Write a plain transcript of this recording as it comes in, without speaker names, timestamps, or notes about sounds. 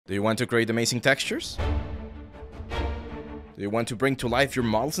Do you want to create amazing textures? Do you want to bring to life your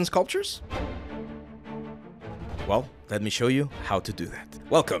models and sculptures? Well, let me show you how to do that.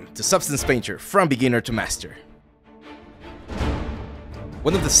 Welcome to Substance Painter, from beginner to master.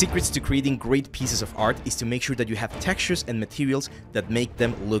 One of the secrets to creating great pieces of art is to make sure that you have textures and materials that make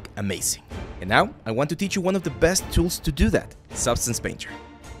them look amazing. And now, I want to teach you one of the best tools to do that, Substance Painter.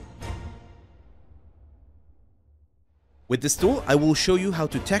 With this tool, I will show you how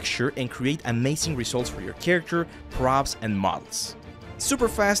to texture and create amazing results for your character, props, and models. Super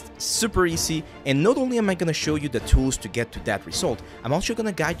fast, super easy, and not only am I going to show you the tools to get to that result, I'm also going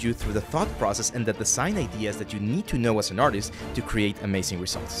to guide you through the thought process and the design ideas that you need to know as an artist to create amazing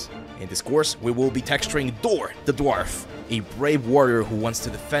results. In this course, we will be texturing Dor, the dwarf, a brave warrior who wants to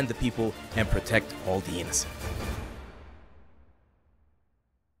defend the people and protect all the innocent.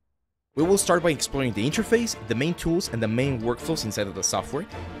 We will start by exploring the interface, the main tools, and the main workflows inside of the software,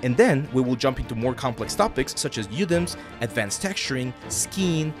 and then we will jump into more complex topics such as UDIMs, advanced texturing,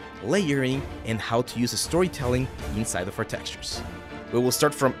 skiing, layering, and how to use storytelling inside of our textures. We will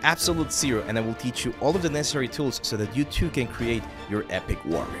start from absolute zero, and I will teach you all of the necessary tools so that you too can create your epic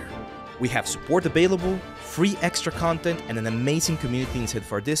warrior. We have support available, free extra content, and an amazing community inside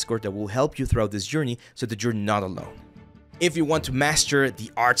of our Discord that will help you throughout this journey so that you're not alone. If you want to master the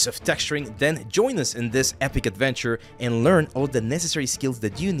arts of texturing, then join us in this epic adventure and learn all the necessary skills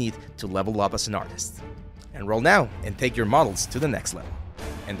that you need to level up as an artist. Enroll now and take your models to the next level.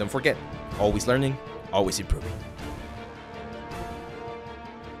 And don't forget, always learning, always improving.